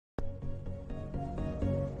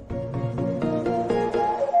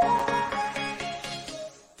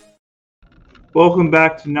Welcome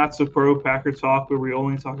back to Not So Pro Packer Talk, where we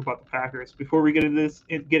only talk about the Packers. Before we get into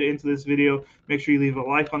this video, make sure you leave a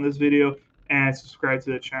like on this video and subscribe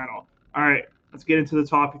to the channel. All right, let's get into the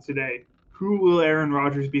topic today. Who will Aaron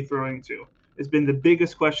Rodgers be throwing to? It's been the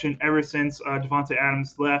biggest question ever since Devontae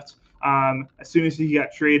Adams left. As soon as he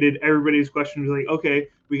got traded, everybody's question was like, okay,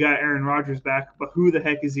 we got Aaron Rodgers back, but who the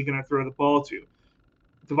heck is he going to throw the ball to?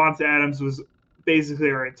 Devontae Adams was basically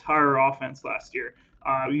our entire offense last year.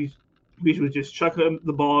 We would just chuck him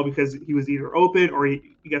the ball because he was either open or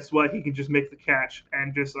guess what, he could just make the catch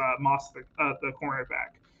and just moss the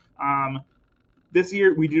cornerback. This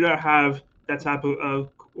year we do not have that type of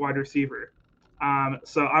wide receiver.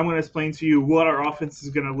 So I'm going to explain to you what our offense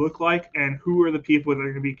is going to look like and who are the people that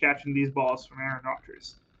are going to be catching these balls from Aaron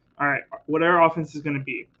Rodgers. All right, what our offense is going to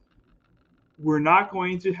be. We're not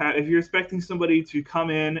going to have, if you're expecting somebody to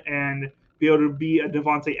come in and be able to be a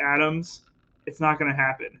Devontae Adams, it's not going to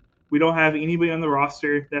happen. We don't have anybody on the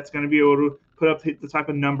roster that's going to be able to put up the type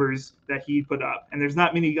of numbers that he put up. And there's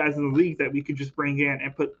not many guys in the league that we could just bring in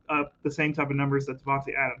and put up the same type of numbers that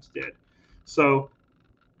Devontae Adams did. So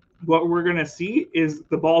what we're going to see is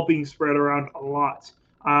the ball being spread around a lot.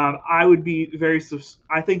 I would be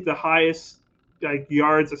I think the highest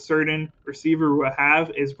yards a certain receiver will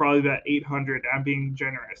have is probably about 800. I'm being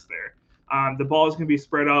generous there. The ball is going to be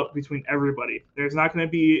spread out between everybody. There's not going to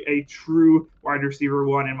be a true wide receiver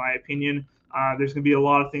one, in my opinion. There's going to be a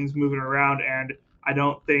lot of things moving around, and I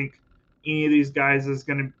don't think any of these guys is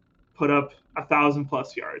going to put up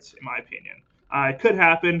 1,000+ yards, in my opinion. It could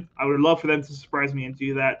happen. I would love for them to surprise me and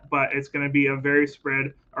do that, but it's going to be a very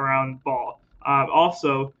spread around ball.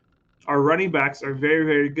 Also, our running backs are very,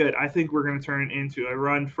 very good. I think we're going to turn it into a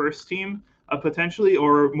run first team, potentially,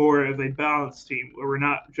 or more of a balanced team where we're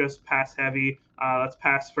not just pass heavy. Let's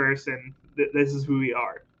pass first, and this is who we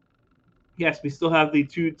are. Yes, we still have the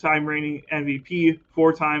 2-time reigning MVP,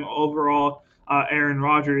 4-time overall Aaron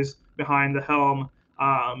Rodgers behind the helm.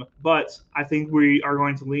 But I think we are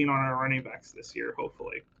going to lean on our running backs this year,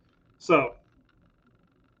 hopefully. So,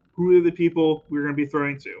 who are the people we're going to be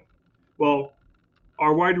throwing to? Well,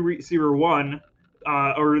 our wide receiver one,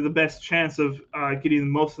 or the best chance of getting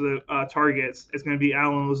most of the targets, is going to be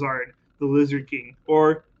Allen Lazard, the Lizard King,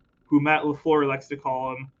 or who Matt LaFleur likes to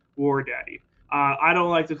call him, War Daddy. I don't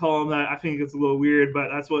like to call him that. I think it's a little weird, but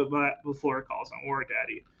that's what Matt LaFleur calls him, War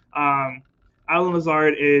Daddy. Allen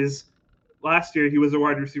Lazard is, last year he was a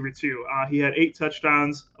wide receiver too. He had 8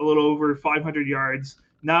 touchdowns, a little over 500 yards.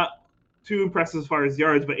 Not too impressive as far as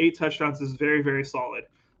yards, but 8 touchdowns is very, very solid.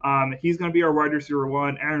 He's going to be our wide receiver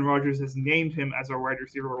one. Aaron Rodgers has named him as our wide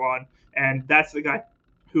receiver one, and that's the guy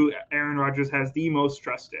who Aaron Rodgers has the most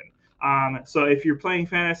trust in. So if you're playing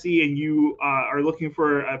fantasy and you are looking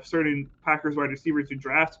for a certain Packers wide receiver to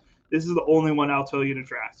draft, this is the only one I'll tell you to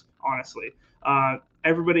draft, honestly.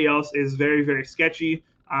 Everybody else is very, very sketchy,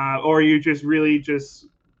 or you're just really just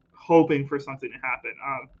hoping for something to happen.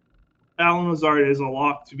 Allen Lazard is a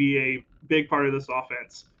lock to be a big part of this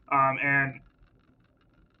offense, and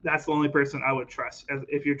that's the only person I would trust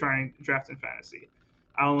if you're trying to draft in fantasy.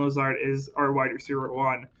 Allen Lazard is our wide receiver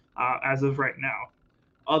one as of right now.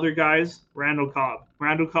 Other guys, Randall Cobb.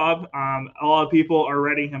 Randall Cobb, a lot of people are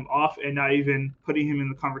writing him off and not even putting him in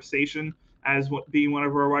the conversation as being one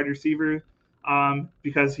of our wide receivers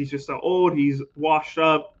because he's just so old, he's washed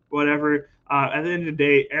up, whatever. At the end of the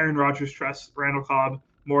day, Aaron Rodgers trusts Randall Cobb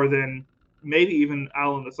more than maybe even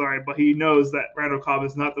Allen Lazard, but he knows that Randall Cobb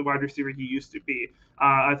is not the wide receiver he used to be.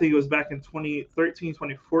 I think it was back in 2013,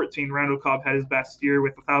 2014, Randall Cobb had his best year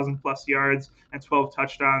with 1,000+ yards and 12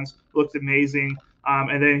 touchdowns. Looked amazing.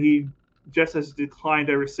 And then he just has declined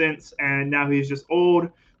ever since, and now he's just old.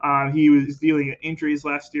 He was dealing with injuries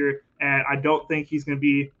last year, and I don't think he's going to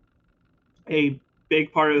be a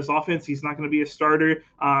big part of this offense. He's not going to be a starter,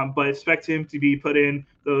 but expect him to be put in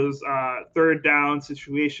those third down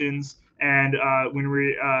situations and when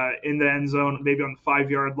we're in the end zone, maybe on the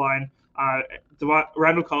 5-yard line.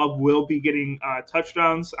 Randall Cobb will be getting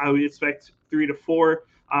touchdowns. I would expect 3 to 4,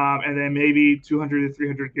 and then maybe 200 to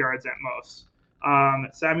 300 yards at most.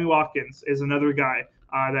 Sammy Watkins is another guy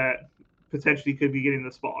that potentially could be getting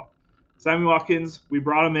this ball. Sammy Watkins, we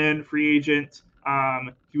brought him in, free agent.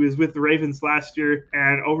 He was with the Ravens last year,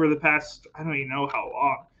 and over the past, I don't even know how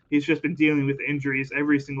long, he's just been dealing with injuries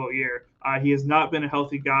every single year. He has not been a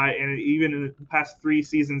healthy guy, and even in the past 3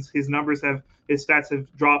 seasons, his stats have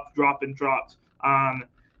dropped.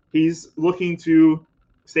 He's looking to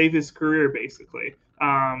save his career, basically.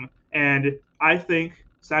 And I think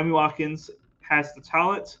Sammy Watkins has the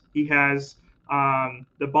talent. He has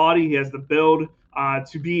the body. He has the build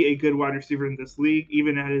to be a good wide receiver in this league,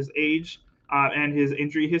 even at his age. and his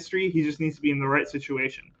injury history. He just needs to be in the right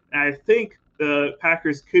situation. And I think the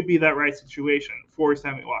Packers could be that right situation for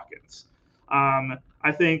Sammy Watkins.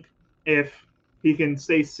 I think if he can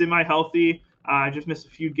stay semi-healthy, just miss a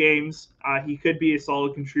few games, he could be a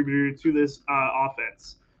solid contributor to this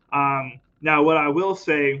offense. Now, what I will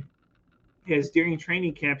say is during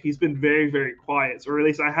training camp, he's been very, very quiet, or at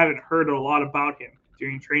least I haven't heard a lot about him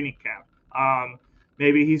during training camp.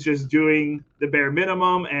 Maybe he's just doing the bare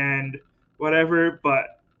minimum and whatever,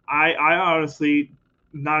 but I honestly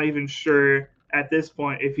not even sure at this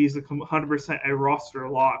point if he's 100% a roster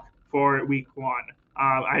lock for week one.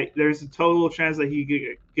 There's a total chance that he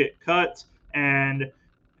could get cut, and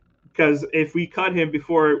because if we cut him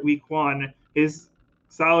before week one, his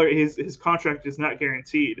salary, his contract is not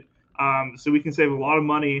guaranteed. So we can save a lot of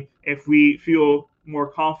money if we feel more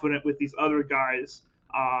confident with these other guys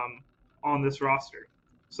on this roster.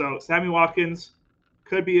 So Sammy Watkins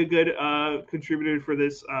could be a good contributor for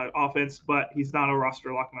this offense, but he's not a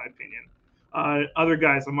roster lock in my opinion. Other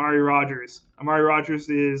guys, Amari Rodgers. Amari Rodgers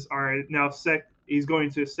is our now he's going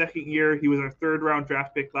to his second year. He was our third round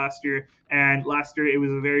draft pick last year, and last year it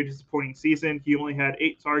was a very disappointing season. He only had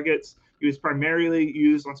 8 targets. He was primarily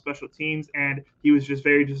used on special teams, and he was just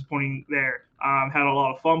very disappointing there. Had a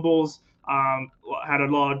lot of fumbles, had a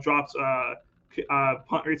lot of drops,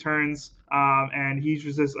 punt returns, and he's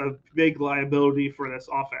just a big liability for this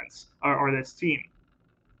offense or this team.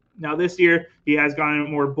 Now this year he has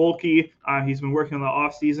gotten more bulky. He's been working on the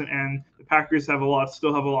offseason, and the Packers still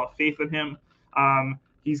have a lot of faith in him.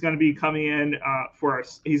 He's going to be coming in for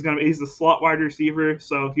us. He's the slot wide receiver,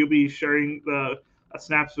 so he'll be sharing the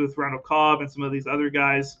snaps with Randall Cobb and some of these other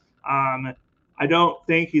guys. I don't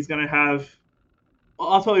think he's going to have.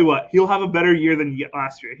 I'll tell you what, he'll have a better year than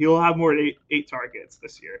last year. He'll have more than eight targets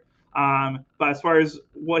this year. But as far as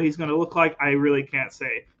what he's going to look like, I really can't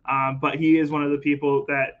say. But he is one of the people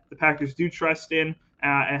that the Packers do trust in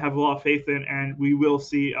and have a lot of faith in, and we will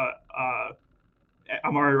see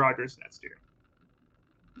Amari Rodgers next year.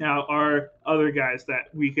 Now, our other guys that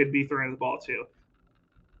we could be throwing the ball to.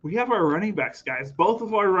 We have our running backs, guys. Both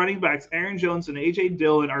of our running backs, Aaron Jones and A.J.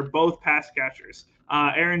 Dillon, are both pass catchers.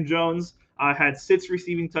 Aaron Jones had 6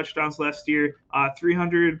 receiving touchdowns last year,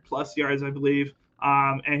 300-plus yards, I believe.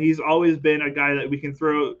 And he's always been a guy that we can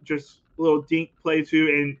throw just a little dink play to,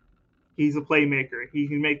 and he's a playmaker. He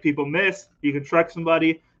can make people miss. He can truck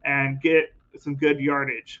somebody and get some good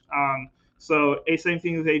yardage. So same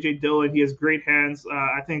thing with A.J. Dillon. He has great hands.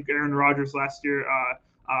 I think Aaron Rodgers last year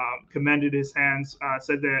commended his hands,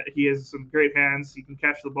 said that he has some great hands. He can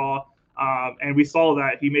catch the ball. And we saw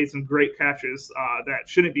that. He made some great catches that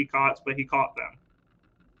shouldn't be caught, but he caught them.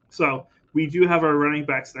 So we do have our running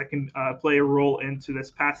backs that can play a role into this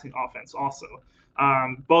passing offense also.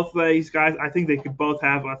 Both of these guys, I think they could both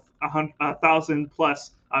have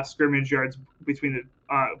 1,000-plus scrimmage yards between the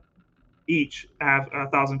each have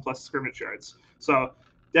 1,000-plus scrimmage yards. So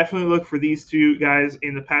definitely look for these two guys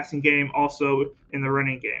in the passing game, also in the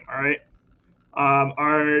running game. All right.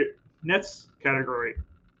 Our next category,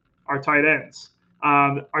 our tight ends.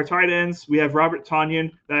 Our tight ends, we have Robert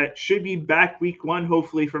Tonyan that should be back week 1,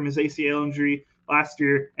 hopefully, from his ACL injury last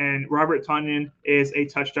year. And Robert Tonyan is a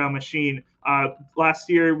touchdown machine. Last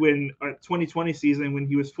year, 2020 season, when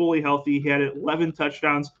he was fully healthy, he had 11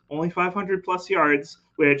 touchdowns, only 500-plus yards,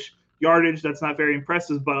 which yardage, that's not very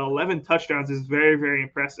impressive, but 11 touchdowns is very, very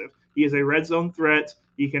impressive. He is a red zone threat.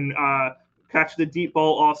 He can catch the deep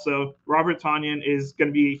ball also. Robert Tonyan is going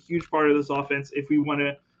to be a huge part of this offense if we want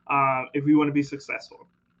to be successful.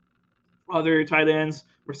 Other tight ends,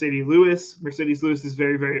 Mercedes Lewis. Mercedes Lewis is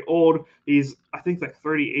very, very old. He's, I think, like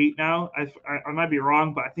 38 now. I might be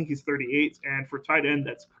wrong, but I think he's 38. And for tight end,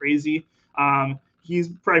 that's crazy. He's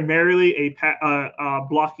primarily a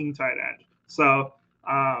blocking tight end. So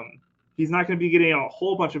he's not going to be getting a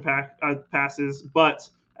whole bunch of passes, but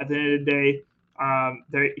at the end of the day,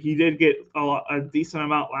 he did get a decent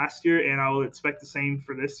amount last year, and I will expect the same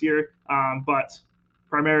for this year. But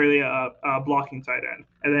primarily a blocking tight end.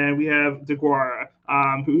 And then we have DeGuara,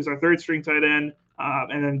 who's our third string tight end,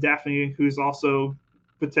 and then Daphne, who's also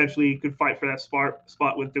potentially could fight for that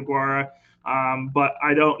spot with DeGuara. But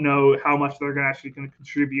I don't know how much they're actually going to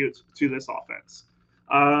contribute to this offense.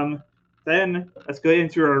 Then let's go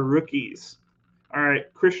into our rookies. All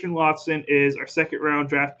right, Christian Watson is our second-round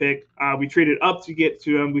draft pick. We traded up to get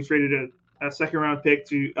to him. We traded a second-round pick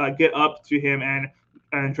to get up to him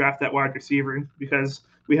and draft that wide receiver because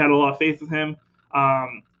we had a lot of faith with him.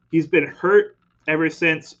 He's been hurt ever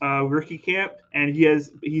since rookie camp, and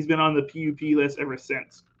he's been on the PUP list ever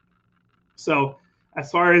since. So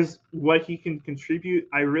as far as what he can contribute,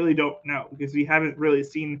 I really don't know because we haven't really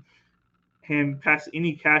seen him pass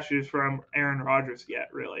any catches from Aaron Rodgers yet.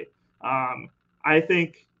 Really, I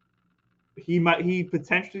think he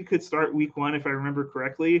potentially could start week 1 if I remember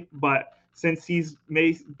correctly, but since he's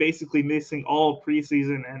basically missing all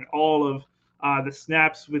preseason and all of the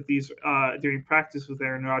snaps with these during practice with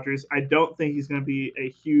Aaron Rodgers, I don't think he's going to be a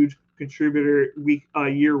huge contributor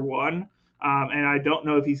year 1, and I don't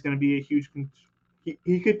know if he's going to be a huge.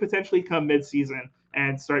 He could potentially come midseason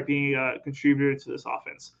and start being a contributor to this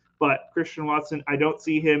offense. But Christian Watson, I don't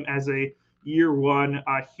see him as a year 1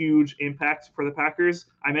 huge impact for the Packers.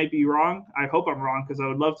 I might be wrong. I hope I'm wrong because I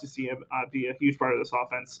would love to see him be a huge part of this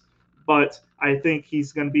offense. But I think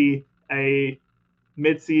he's going to be a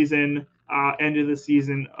midseason, end of the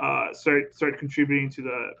season, start contributing to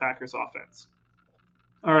the Packers offense.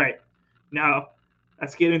 All right, now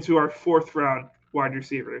let's get into our 4th round wide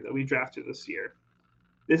receiver that we drafted this year.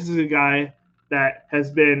 This is a guy that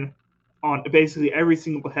has been on basically every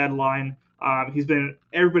single headline. He's been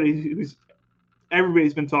everybody's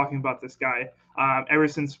been talking about this guy ever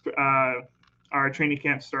since our training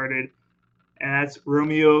camp started, and that's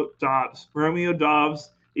Romeo Doubs. Romeo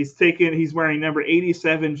Doubs. He's wearing number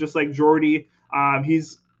 87, just like Jordy.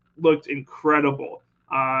 He's looked incredible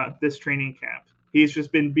this training camp. He's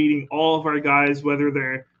just been beating all of our guys, whether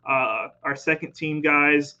they're our second team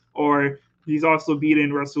guys or he's also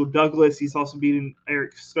beaten Russell Douglas. He's also beaten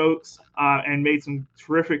Eric Stokes and made some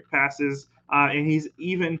terrific passes. And he's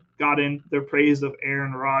even gotten the praise of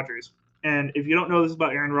Aaron Rodgers. And if you don't know this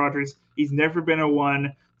about Aaron Rodgers, he's never been a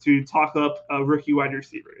one to talk up rookie wide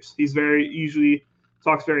receivers. He's usually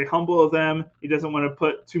talks very humble of them. He doesn't want to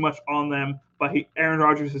put too much on them. But Aaron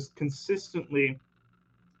Rodgers has consistently,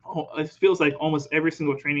 it feels like almost every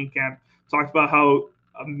single training camp, talked about how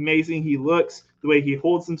amazing he looks, the way he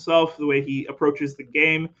holds himself, the way he approaches the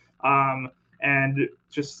game, and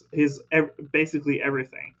just basically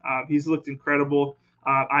everything. He's looked incredible.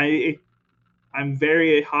 I'm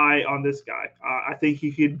very high on this guy. I think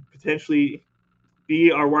he could potentially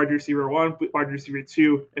be our wide receiver 1, wide receiver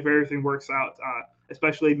 2 if everything works out,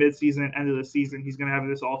 especially midseason, end of the season. He's going to have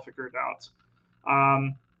this all figured out.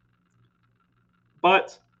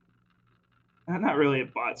 But not really a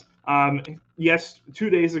but. Yes, 2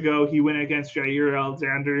 days ago he went against Jair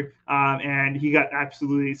Alexander, and he got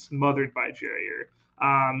absolutely smothered by Jair.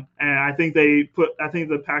 And I think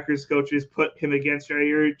the Packers coaches put him against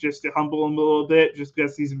Jair just to humble him a little bit, just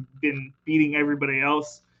because he's been beating everybody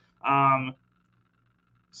else.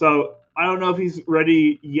 So I don't know if he's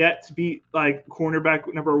ready yet to beat like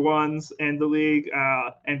cornerback number 1s in the league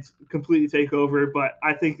and completely take over. But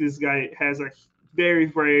I think this guy has a very,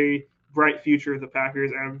 very bright future with the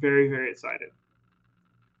Packers, and I'm very, very excited.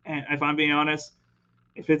 And if I'm being honest,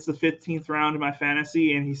 if it's the 15th round of my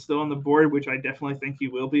fantasy and he's still on the board, which I definitely think he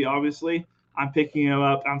will be, obviously, I'm picking him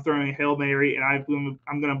up. I'm throwing a Hail Mary, and I'm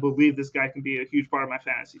going to believe this guy can be a huge part of my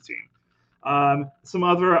fantasy team. Some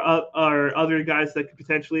other guys that could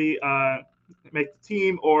potentially make the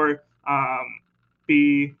team or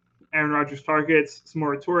be Aaron Rodgers targets.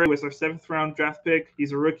 Samori Toure was our 7th round draft pick.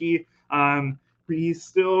 He's a rookie. He's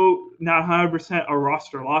still not 100% a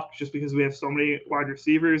roster lock just because we have so many wide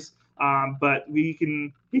receivers. But he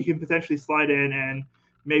can potentially slide in and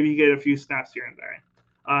maybe get a few snaps here and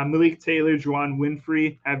there. Malik Taylor, Juwan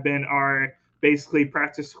Winfrey have been our basically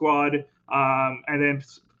practice squad, and then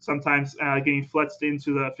sometimes getting flexed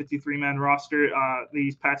into the 53-man roster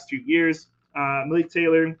these past 2 years. Malik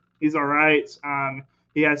Taylor, he's all right.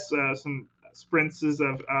 He has some sprints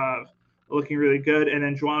of looking really good. And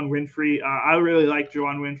then Juwan Winfrey, I really like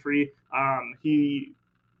Juwan Winfrey. He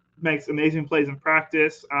makes amazing plays in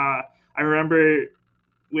practice. I remember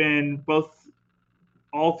when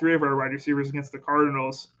all 3 of our wide receivers against the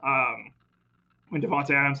Cardinals, when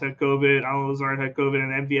Devontae Adams had COVID, Alan Lazard had COVID,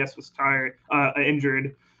 and MVS was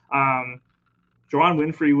injured, Juwan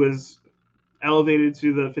Winfrey was elevated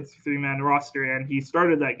to the 53-man roster, and he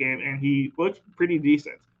started that game, and he looked pretty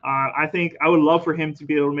decent. I think I would love for him to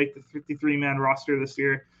be able to make the 53-man roster this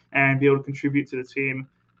year and be able to contribute to the team,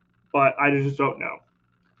 but I just don't know.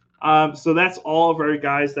 So that's all of our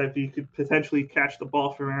guys that we could potentially catch the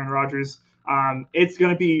ball from Aaron Rodgers. It's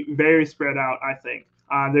going to be very spread out, I think.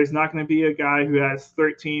 There's not going to be a guy who has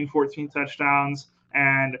 13, 14 touchdowns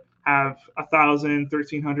and have 1,000,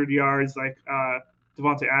 1,300 yards like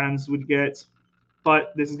Devontae Adams would get.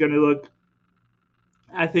 But this is going to look,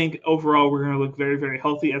 I think overall we're going to look very, very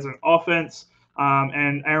healthy as an offense.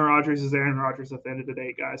 And Aaron Rodgers is Aaron Rodgers at the end of the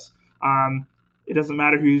day, guys. It doesn't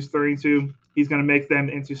matter who he's throwing to. He's going to make them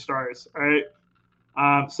into stars, all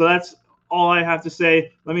right? So that's all I have to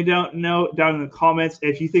say. Let me know down in the comments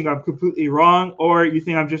if you think I'm completely wrong or you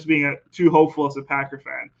think I'm just being too hopeful as a Packer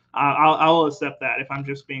fan. I'll accept that if I'm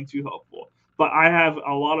just being too hopeful. But I have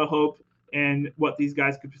a lot of hope in what these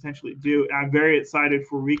guys could potentially do. I'm very excited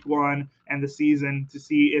for week 1 and the season to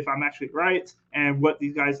see if I'm actually right and what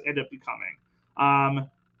these guys end up becoming.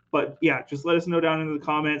 But yeah, just let us know down in the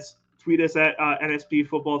comments. Tweet us at NSP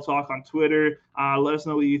Football Talk on Twitter. Let us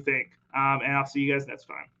know what you think. And I'll see you guys next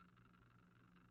time.